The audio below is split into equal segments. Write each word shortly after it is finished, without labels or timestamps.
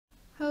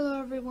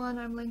everyone,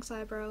 I'm Lynx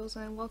Eyebrows,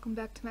 and welcome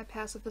back to my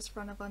Pacifist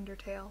run of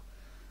Undertale.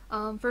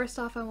 First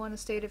off, I want to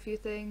state a few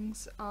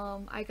things.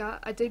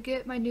 I did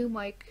get my new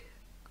mic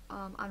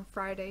on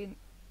Friday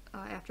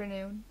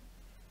afternoon,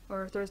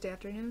 or Thursday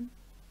afternoon.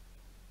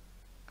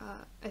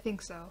 I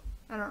think so.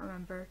 I don't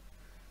remember.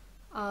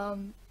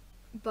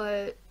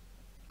 But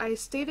I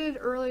stated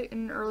in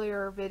an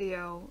earlier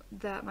video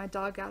that my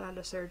dog got out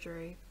of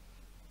surgery.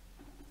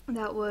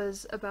 That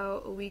was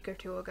about a week or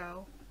two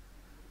ago.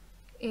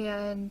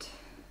 And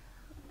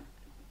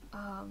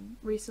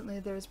recently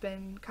there's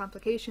been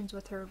complications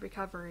with her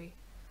recovery.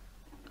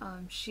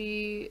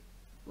 She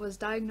was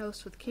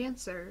diagnosed with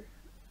cancer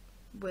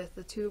with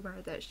the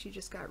tumor that she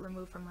just got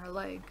removed from her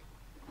leg.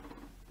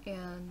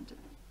 And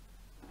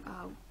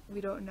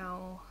we don't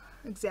know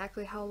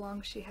exactly how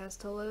long she has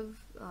to live.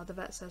 The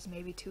vet says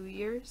maybe 2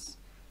 years.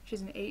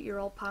 She's an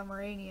 8-year-old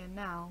Pomeranian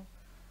now,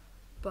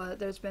 but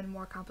there's been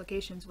more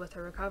complications with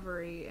her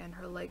recovery and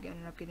her leg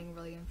ended up getting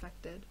really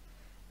infected.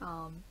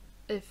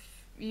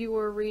 If you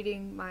were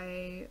reading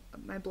my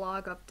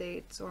blog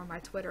updates or my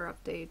Twitter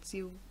updates,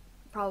 you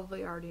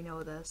probably already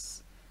know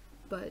this,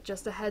 but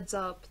just a heads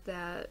up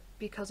that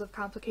because of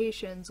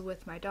complications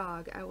with my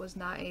dog, I was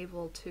not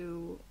able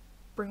to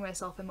bring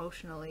myself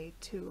emotionally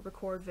to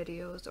record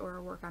videos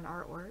or work on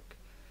artwork.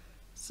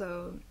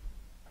 So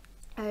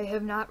I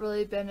have not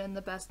really been in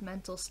the best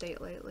mental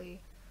state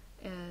lately,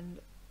 and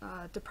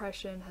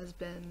depression has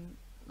been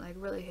like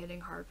really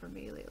hitting hard for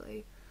me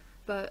lately.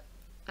 But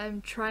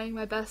I'm trying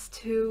my best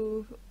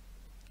to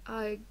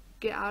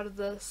get out of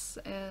this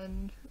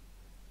and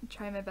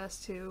try my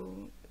best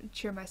to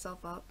cheer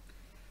myself up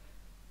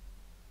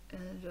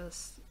and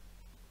just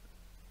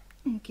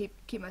keep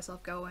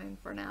myself going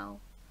for now.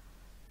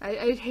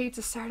 I'd hate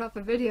to start off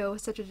a video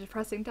with such a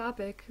depressing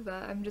topic,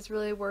 but I'm just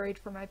really worried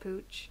for my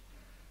pooch.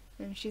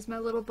 And she's my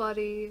little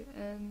buddy,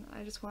 and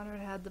I just want her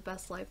to have the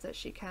best life that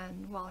she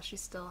can while she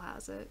still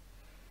has it,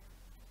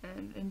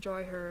 and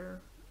enjoy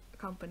her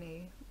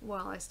company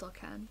while I still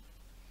can.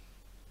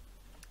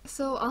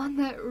 So on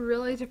that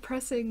really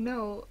depressing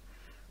note,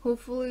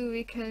 hopefully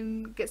we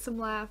can get some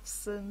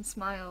laughs and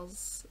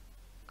smiles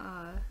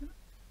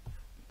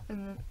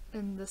in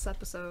this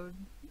episode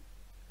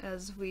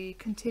as we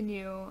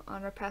continue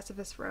on our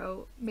pacifist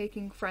route,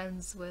 making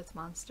friends with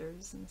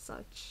monsters and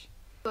such.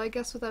 So I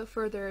guess without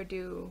further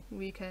ado,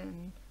 we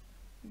can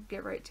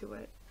get right to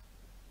it.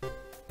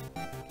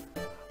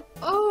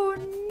 Oh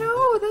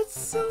no, that's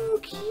so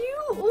cute!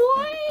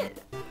 What?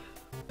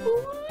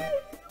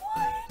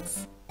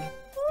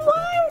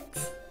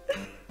 What?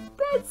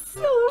 That's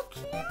so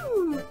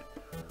cute!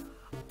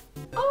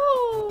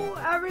 Oh,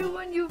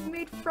 everyone you've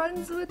made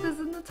friends with is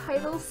in the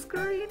title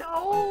screen.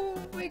 Oh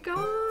my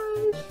gosh!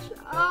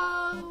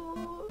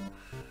 Oh.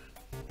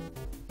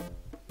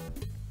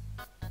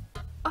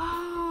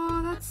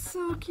 Oh, that's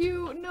so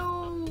cute.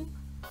 No.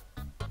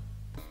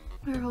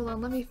 Here, hold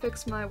on. Let me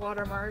fix my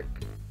watermark.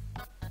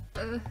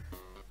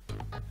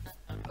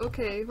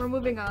 Okay, we're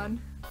moving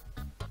on.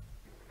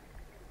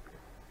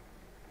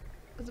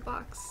 There's a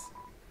box.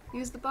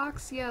 Use the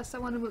box? Yes, I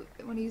want to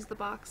use the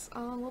box.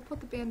 We'll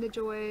put the bandage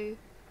away.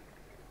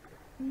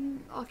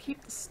 I'll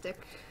keep the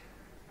stick.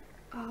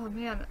 Oh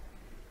man,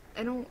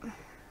 I don't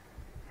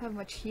have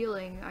much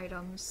healing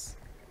items.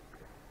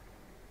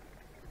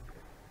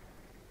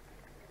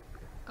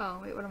 Oh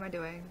wait, what am I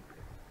doing?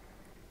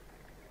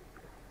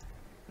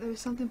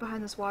 There's something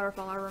behind this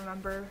waterfall, I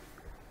remember.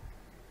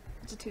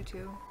 It's a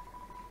tutu.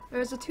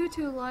 There's a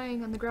tutu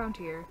lying on the ground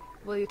here.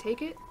 Will you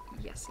take it?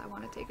 Yes, I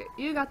want to take it.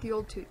 You got the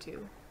old tutu.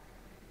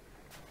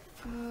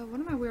 What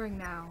am I wearing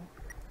now?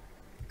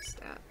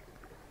 Stat.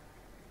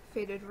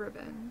 Faded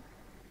ribbon.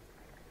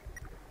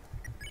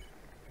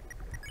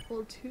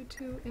 Old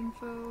tutu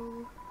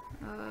info.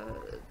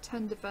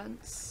 10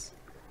 defense.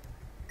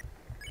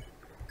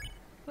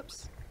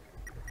 Whoops.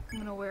 I'm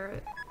gonna wear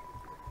it.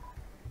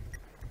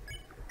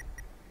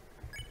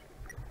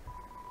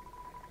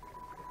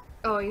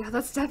 Oh yeah,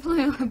 that's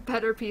definitely a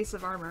better piece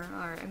of armor.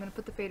 Alright, I'm gonna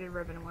put the faded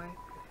ribbon away.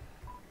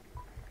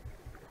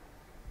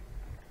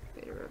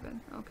 Faded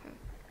ribbon, okay.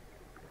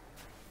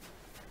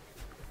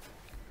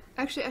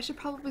 Actually, I should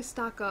probably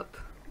stock up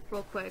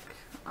real quick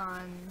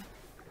on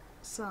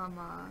some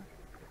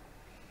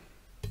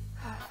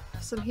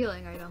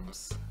healing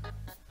items.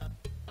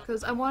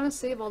 Because I want to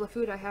save all the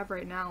food I have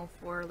right now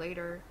for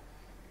later.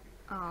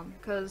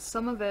 Because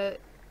some of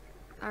it,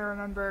 I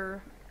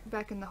remember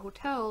back in the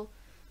hotel,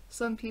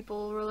 some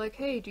people were like,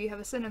 hey, do you have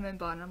a cinnamon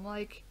bun? I'm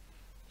like,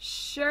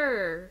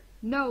 sure.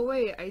 No,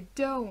 wait, I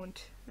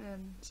don't.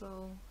 And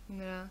so I'm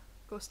gonna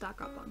go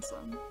stock up on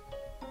some.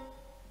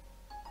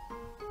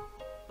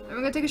 And we're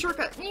gonna take a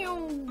shortcut.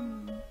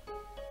 Oh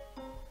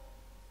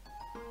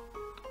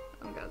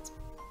god, it's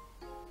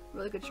a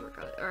really good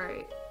shortcut.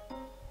 Alright.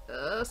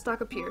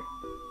 Stock up here.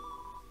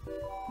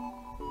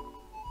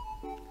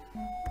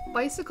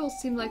 Bicycles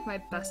seem like my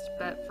best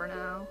bet for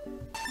now.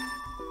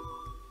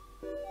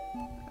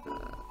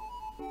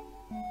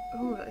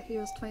 Oh, that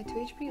heals 22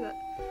 HP.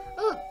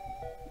 Oh,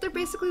 they're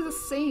basically the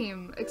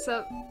same,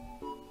 except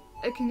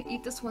I can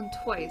eat this one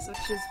twice,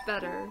 which is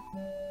better.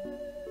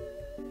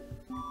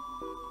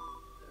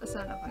 That's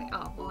not enough money.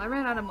 Oh, well, I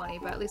ran out of money,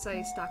 but at least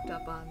I stocked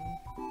up on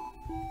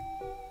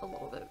a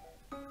little bit.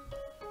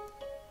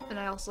 And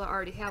I also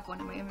already have one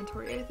in my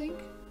inventory, I think.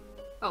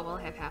 Oh, well,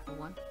 I have half of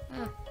one.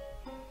 Eh.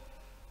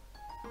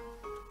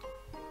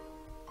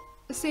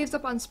 It saves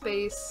up on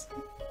space,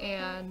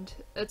 and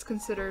it's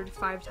considered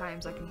 5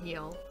 times I can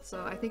heal,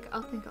 so I think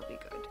I'll be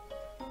good.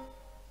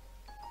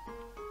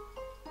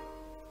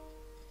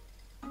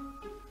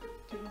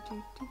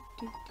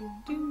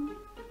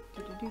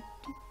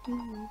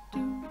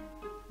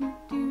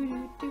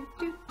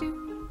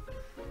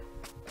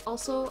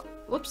 Also,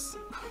 whoops,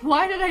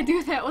 why did I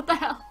do that? What the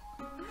hell?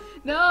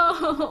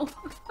 No!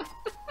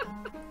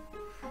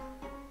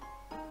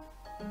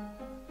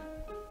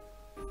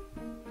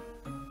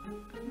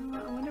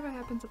 I wonder what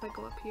happens if I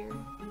go up here.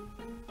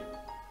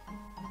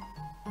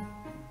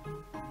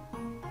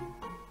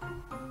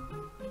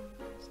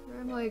 So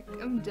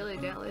I'm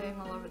dilly-dallying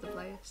all over the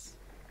place.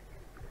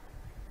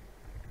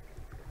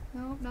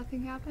 No,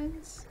 nothing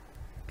happens.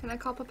 Can I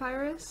call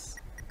Papyrus?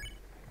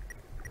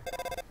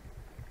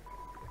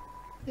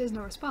 There's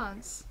no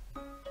response.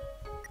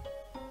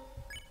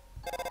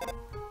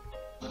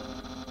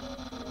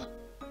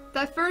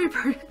 That furry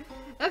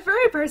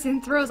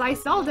person throws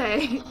ice all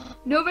day.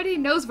 Nobody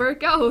knows where it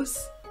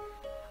goes.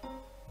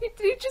 Did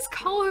he just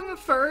call him a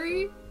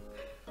furry?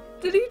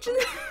 Did he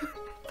just...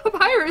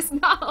 Papyrus,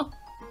 no!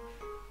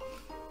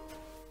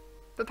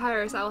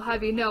 Papyrus, I will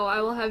have you know,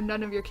 I will have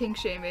none of your kink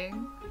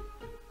shaming.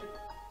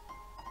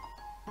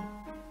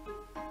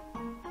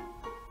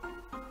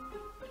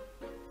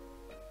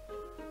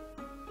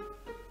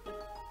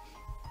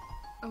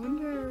 I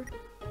wonder...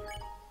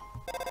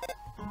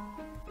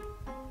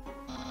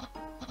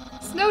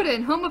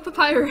 Snowden, home of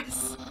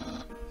Papyrus!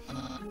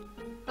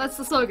 That's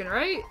the slogan,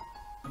 right?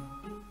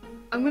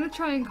 I'm gonna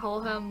try and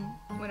call him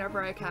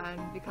whenever I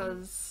can,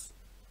 because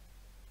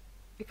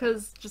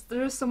just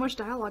there's so much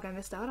dialogue I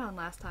missed out on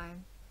last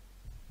time.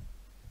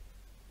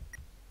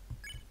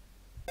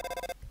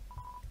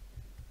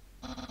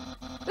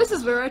 This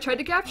is where I tried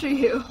to capture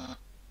you!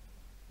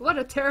 What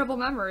a terrible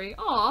memory.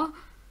 Aww.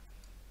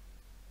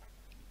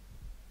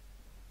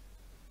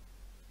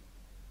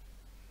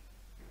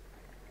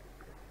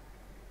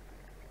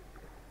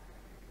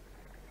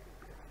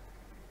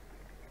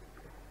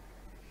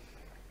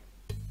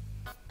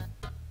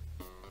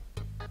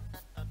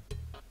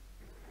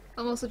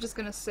 I'm also just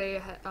gonna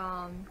say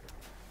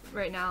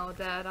right now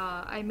that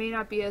I may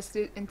not be as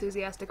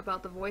enthusiastic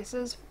about the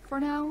voices for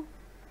now,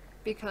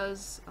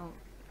 because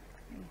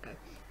okay,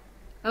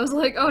 I was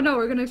like, oh no,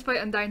 we're gonna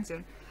fight Undyne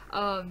soon.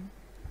 But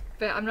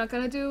I'm not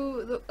gonna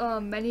do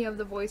many of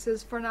the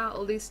voices for now, at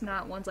least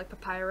not ones like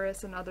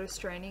Papyrus and other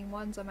straining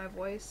ones on my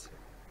voice,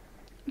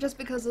 just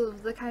because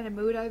of the kind of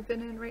mood I've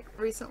been in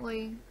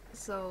recently.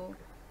 So,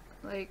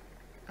 like,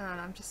 I don't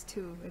know, I'm just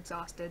too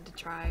exhausted to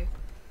try.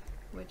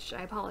 Which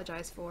I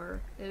apologize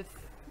for,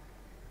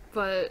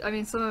 but I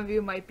mean, some of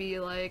you might be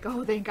like,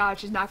 oh thank god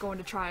she's not going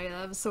to try,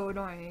 that was so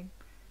annoying.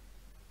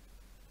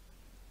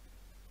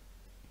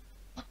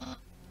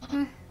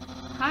 Hi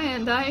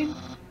Undyne.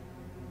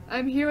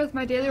 I'm here with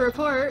my daily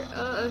report,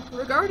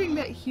 regarding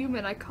that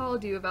human I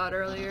called you about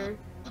earlier.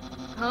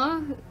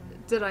 Huh?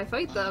 Did I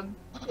fight them?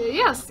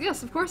 Yes,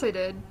 of course I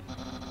did.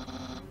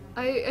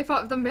 I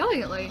fought them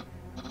valiantly.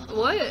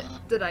 What?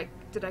 Did I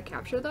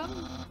capture them?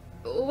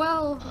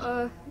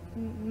 Well,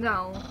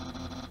 no.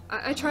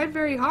 I tried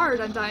very hard,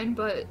 Undyne,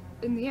 but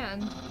in the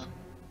end,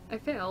 I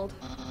failed.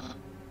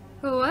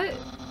 What?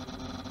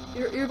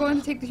 You're going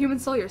to take the human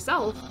soul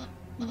yourself?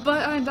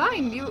 But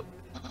Undyne, you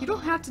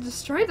don't have to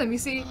destroy them, you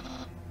see...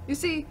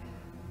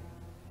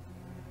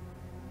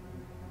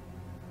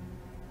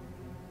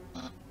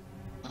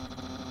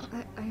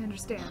 I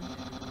understand.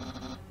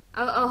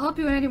 I'll help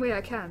you in any way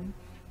I can.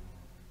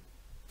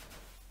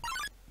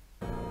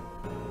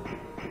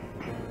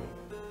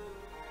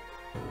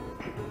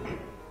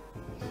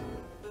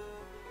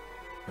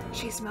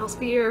 She smells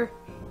fear.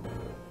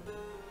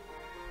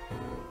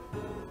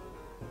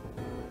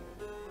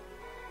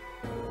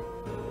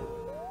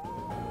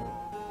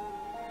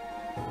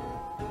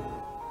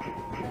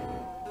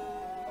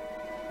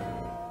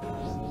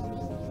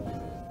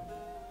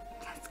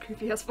 That's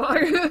creepy as fuck.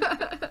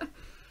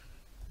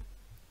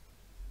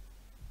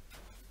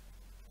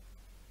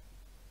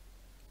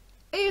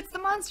 Hey, it's the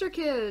monster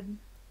kid!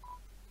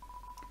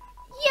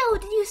 Yo,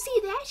 did you see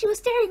that? She was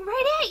staring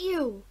right at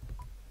you!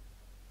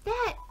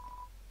 That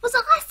was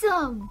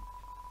awesome!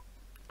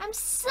 I'm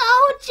so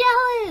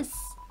jealous!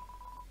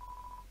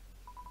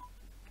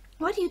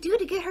 What do you do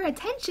to get her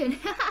attention?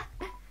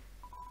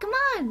 Come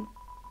on!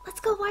 Let's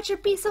go watch her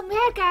be so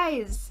mad,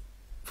 guys!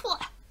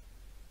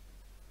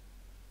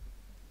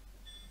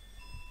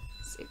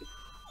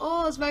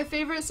 Oh, it's my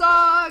favorite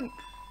song!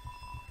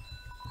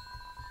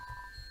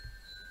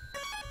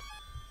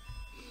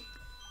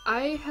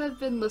 I have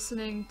been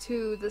listening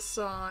to this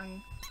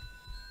song,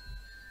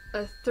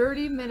 a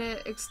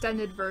 30-minute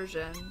extended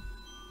version,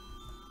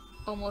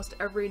 almost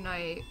every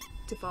night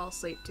to fall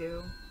asleep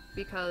to.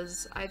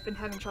 because I've been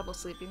having trouble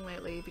sleeping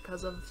lately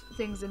because of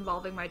things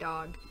involving my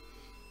dog.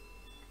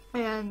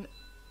 And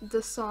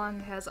this song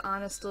has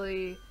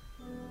honestly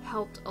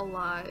helped a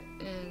lot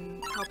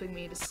in helping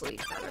me to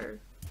sleep better.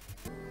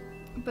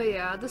 But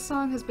yeah, this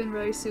song has been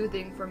very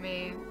soothing for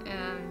me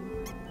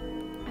and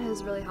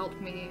has really helped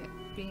me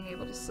being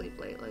able to sleep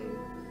lately.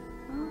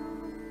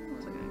 What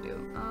was I gonna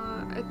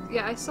do?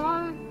 I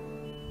saw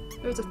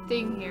there was a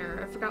thing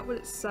here. I forgot what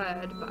it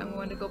said, but I'm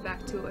going to go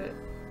back to it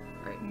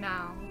right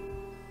now.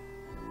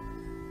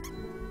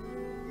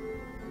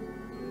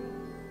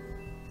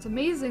 It's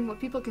amazing what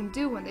people can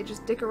do when they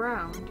just dig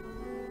around.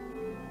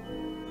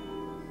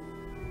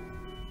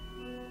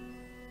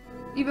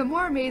 Even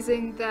more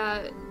amazing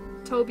that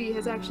Toby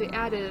has actually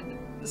added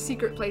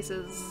secret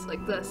places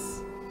like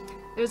this.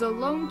 There's a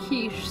lone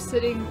quiche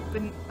sitting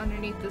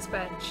underneath this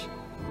bench.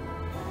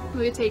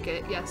 Will you take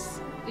it?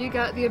 Yes. You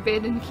got the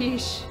abandoned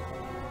quiche.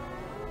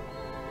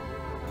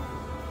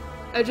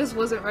 I just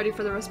wasn't ready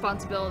for the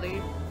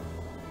responsibility.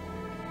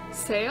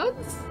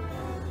 Sans?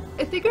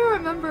 I think I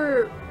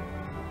remember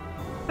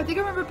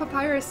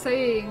Papyrus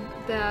saying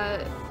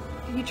that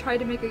he tried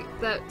to make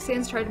that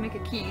Sans tried to make a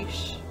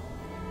quiche.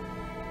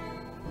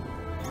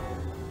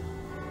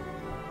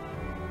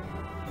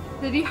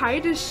 Did he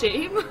hide his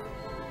shame?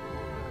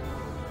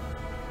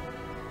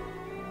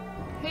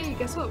 Hey,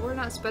 guess what? We're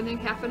not spending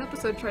half an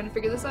episode trying to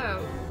figure this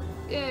out.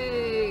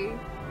 Yay!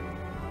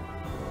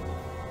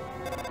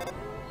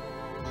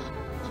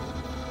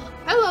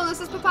 Hello,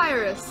 this is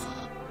Papyrus!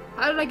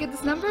 How did I get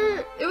this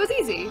number? It was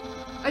easy.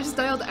 I just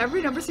dialed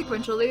every number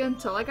sequentially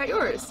until I got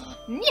yours.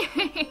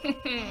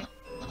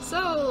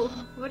 So,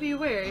 what are you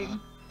wearing?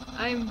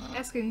 I'm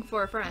asking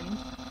for a friend.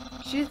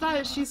 She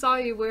thought she saw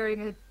you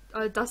wearing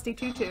a dusty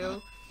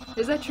tutu.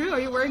 Is that true? Are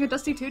you wearing a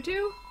dusty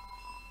tutu?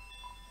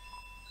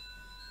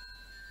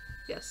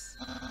 Yes.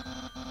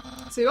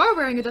 So you are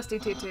wearing a dusty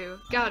tutu.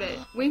 Got it.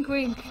 Wink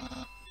wink.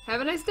 Have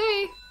a nice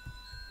day!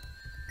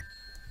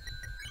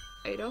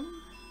 Item?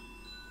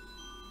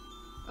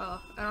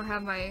 Oh, I don't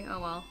have my... oh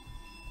well.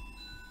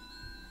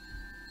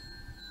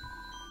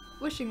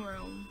 Wishing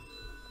room.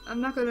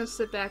 I'm not gonna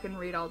sit back and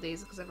read all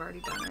these because I've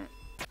already done it.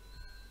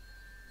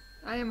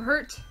 I am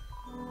hurt.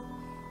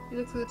 You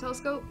look through the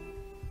telescope?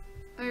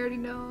 I already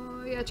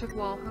know. Yeah, check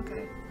wall.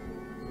 Okay.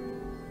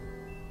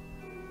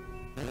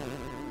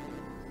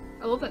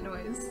 I love that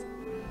noise.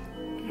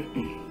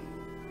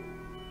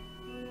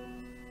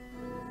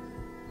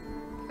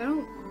 I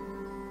don't...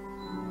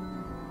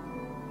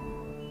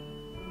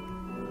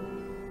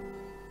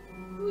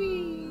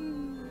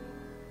 Whee!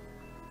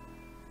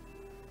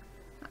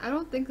 I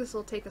don't think this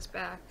will take us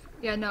back.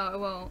 Yeah, no, it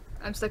won't.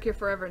 I'm stuck here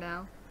forever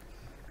now.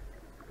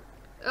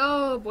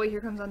 Oh boy,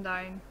 here comes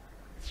Undyne.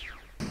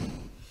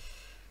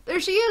 There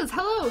she is!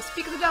 Hello!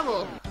 Speak of the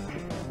devil!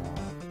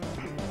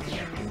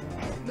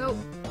 Nope.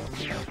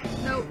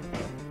 Nope.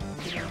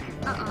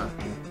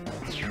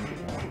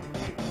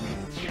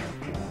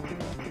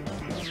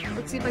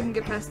 Let's see if I can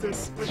get past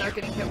this without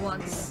getting hit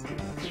once.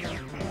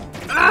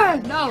 Ah!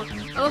 No!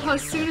 I love how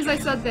as soon as I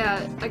said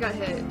that, I got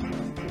hit.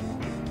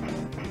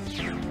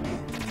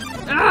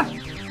 Ah!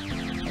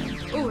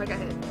 Oh, I got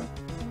hit.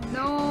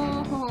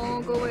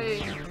 No! Go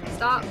away.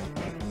 Stop.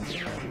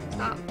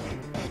 Stop.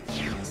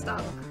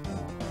 Stop.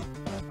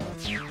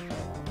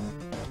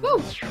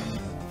 Woo!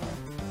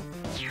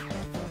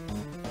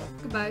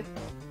 Goodbye.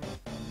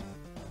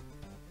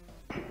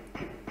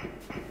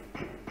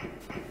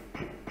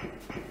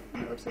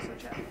 My lips are so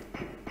chapped.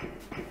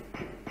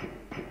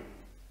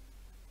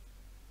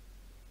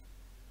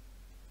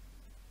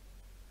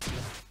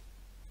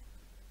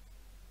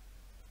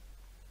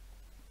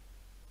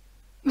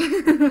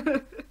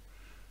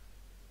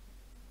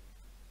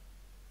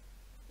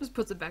 Just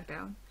puts it back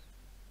down.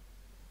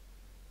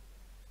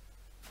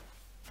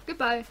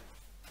 Goodbye.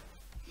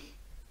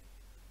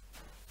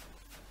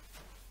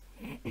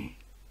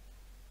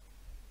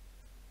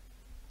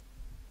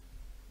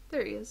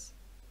 There he is.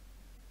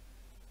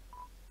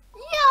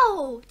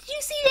 Yo! Did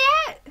you see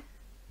that?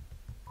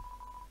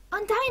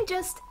 Undyne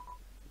just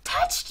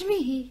touched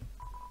me!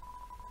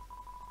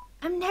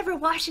 I'm never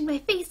washing my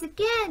face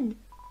again!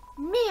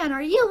 Man,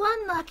 are you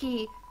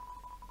unlucky!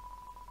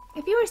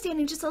 If you were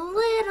standing just a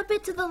little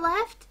bit to the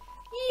left,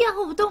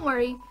 yo, don't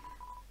worry.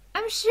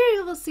 I'm sure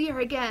you will see her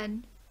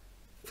again.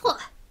 Phew.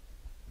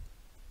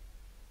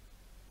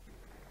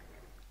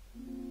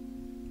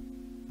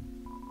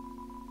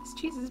 This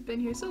cheese has been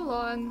here so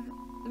long.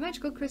 The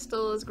magical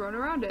crystal has grown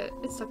around it.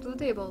 It's stuck to the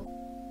table.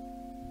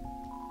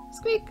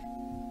 Squeak!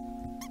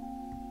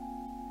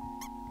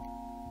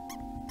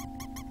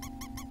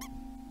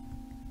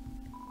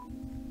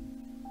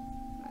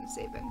 I'm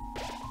saving.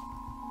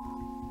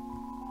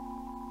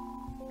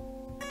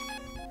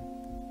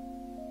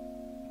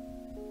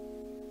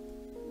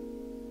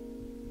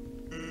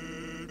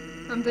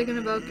 I'm thinking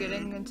about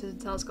getting into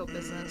the telescope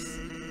business.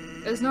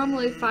 It's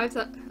normally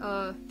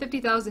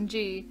 50,000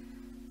 G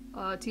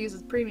to use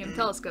a premium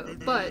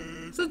telescope, but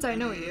since I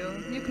know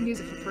you, you can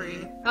use it for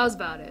free. How's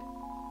about it?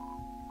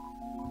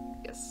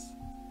 Yes.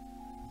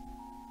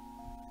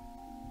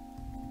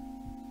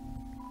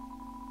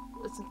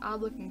 It's an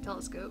odd-looking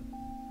telescope.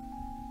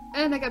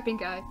 And I got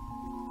pink eye.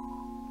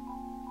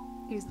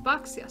 Use the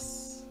box,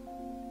 yes.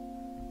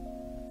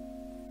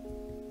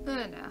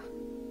 Nah.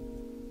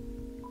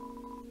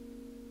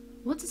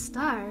 What's a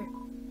star?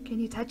 Can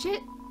you touch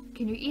it?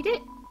 Can you eat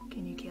it?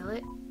 Can you kill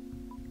it?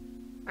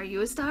 Are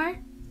you a star?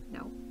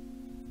 No.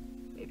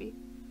 Maybe.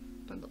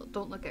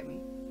 Don't look at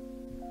me.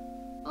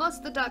 Oh, it's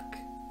the duck.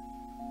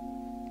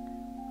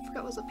 I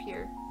forgot what was up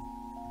here.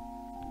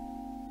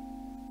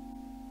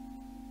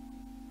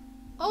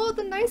 Oh,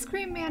 the ice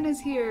cream man is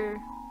here!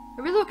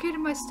 I relocated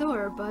my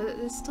store, but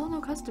there's still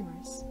no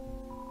customers.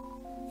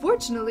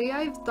 Fortunately,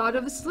 I've thought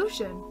of a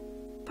solution.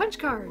 Punch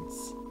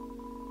cards!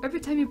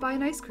 Every time you buy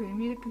an ice cream,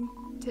 you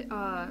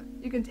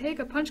can take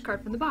a punch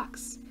card from the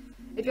box.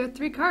 If you have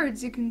 3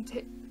 cards, you can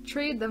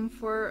trade them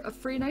for a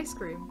free ice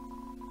cream.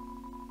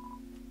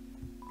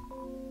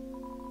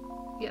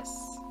 Yes.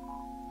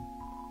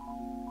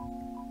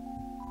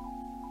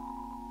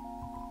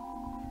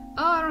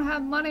 Oh, I don't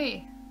have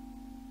money!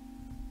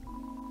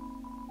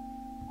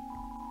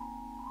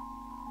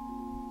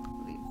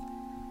 Leave.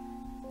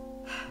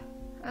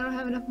 I don't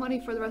have enough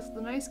money for the rest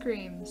of the ice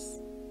creams.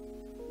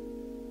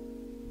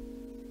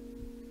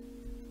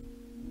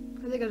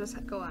 I think I'll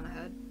just go on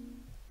ahead.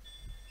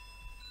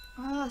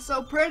 Ah,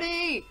 so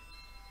pretty!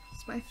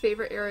 It's my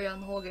favorite area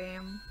in the whole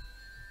game.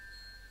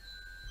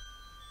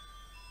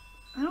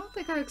 I don't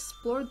think I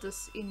explored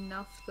this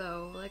enough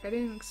though. Like, I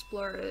didn't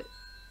explore it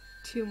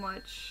too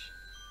much.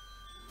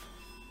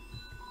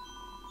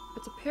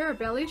 It's a pair of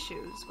ballet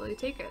shoes. Will you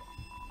take it?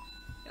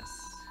 Yes,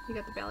 you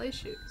got the ballet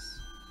shoes.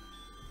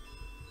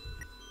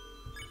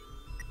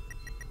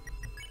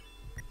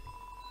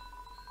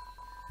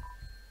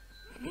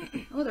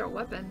 Oh, they're a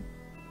weapon.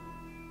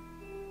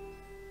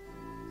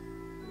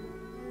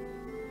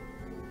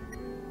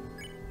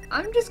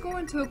 I'm just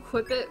going to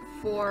equip it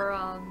for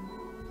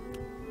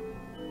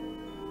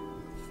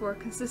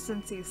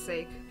consistency's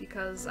sake,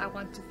 because I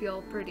want to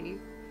feel pretty,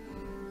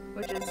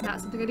 which is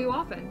not something I do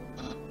often.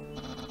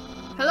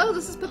 Hello,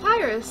 this is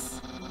Papyrus.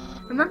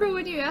 Remember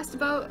when you asked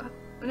about...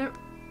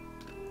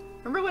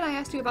 Remember when I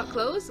asked you about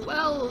clothes?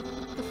 Well,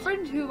 the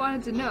friend who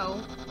wanted to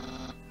know,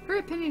 her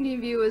opinion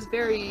of you is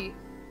very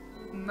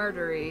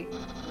murdery.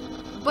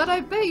 But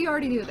I bet you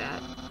already knew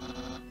that.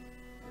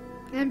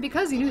 And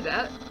because you knew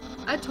that,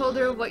 I told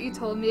her what you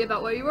told me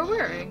about what you were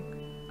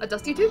wearing. A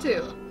dusty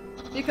tutu.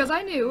 Because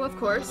I knew, of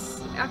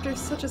course, after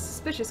such a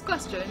suspicious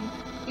question,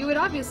 you would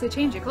obviously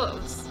change your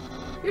clothes.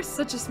 You're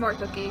such a smart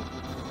cookie.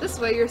 This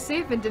way you're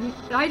safe and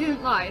I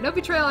didn't lie. No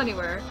betrayal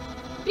anywhere.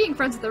 Being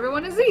friends with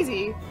everyone is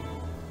easy.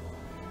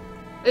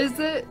 Is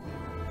it?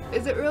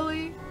 Is it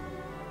really?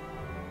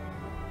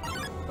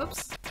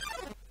 Whoops.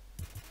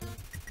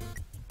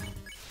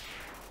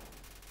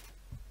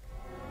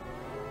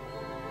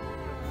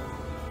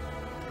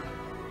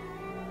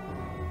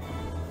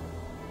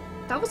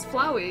 That was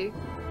Flowey.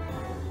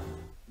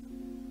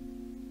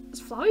 Was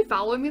Flowey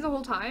following me the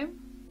whole time?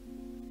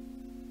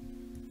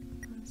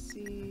 Let's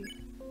see.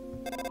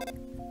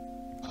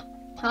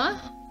 Huh?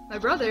 My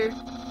brother?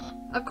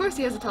 Of course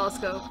he has a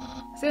telescope.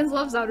 Sans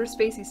loves outer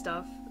spacey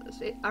stuff.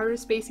 Outer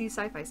spacey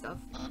sci-fi stuff.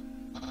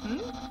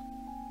 Hmm?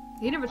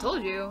 He never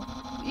told you.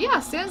 Yeah,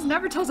 Sans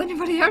never tells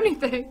anybody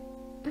anything.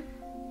 I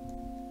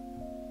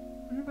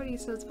wonder what he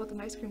says about the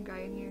ice cream guy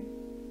in here.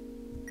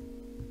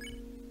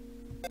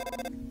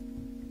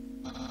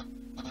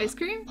 Ice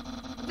cream?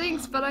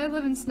 Thanks, but I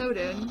live in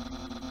Snowden.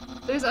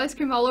 There's ice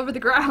cream all over the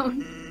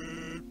ground.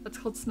 That's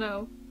called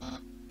snow.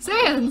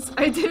 Sans!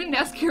 I didn't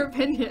ask your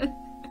opinion.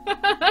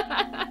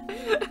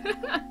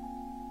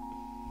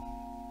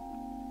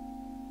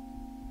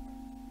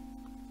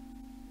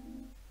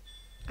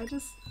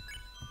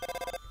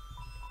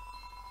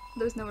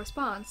 There's no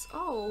response.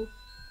 Oh.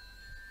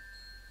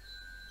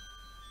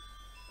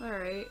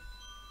 Alright.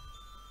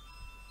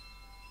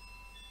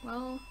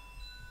 Well,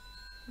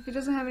 if he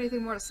doesn't have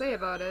anything more to say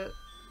about it.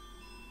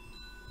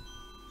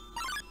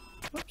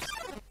 Whoops.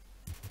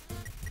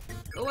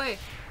 Go away.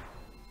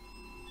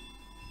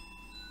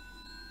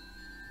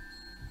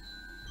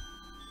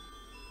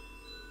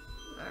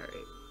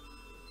 Alright.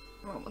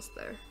 We're almost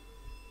there.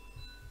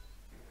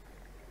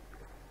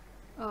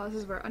 Oh, this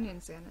is where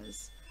Onion Sand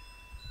is.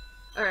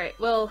 Alright,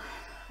 well,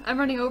 I'm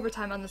running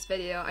overtime on this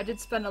video. I did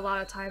spend a lot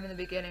of time in the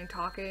beginning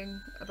talking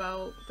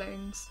about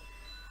things.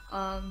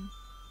 But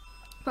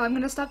I'm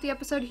gonna stop the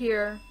episode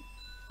here.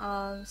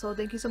 So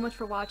thank you so much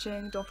for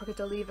watching. Don't forget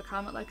to leave a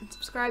comment, like, and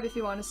subscribe if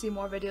you want to see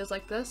more videos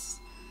like this.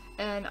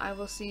 And I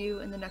will see you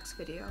in the next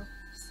video.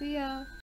 See ya!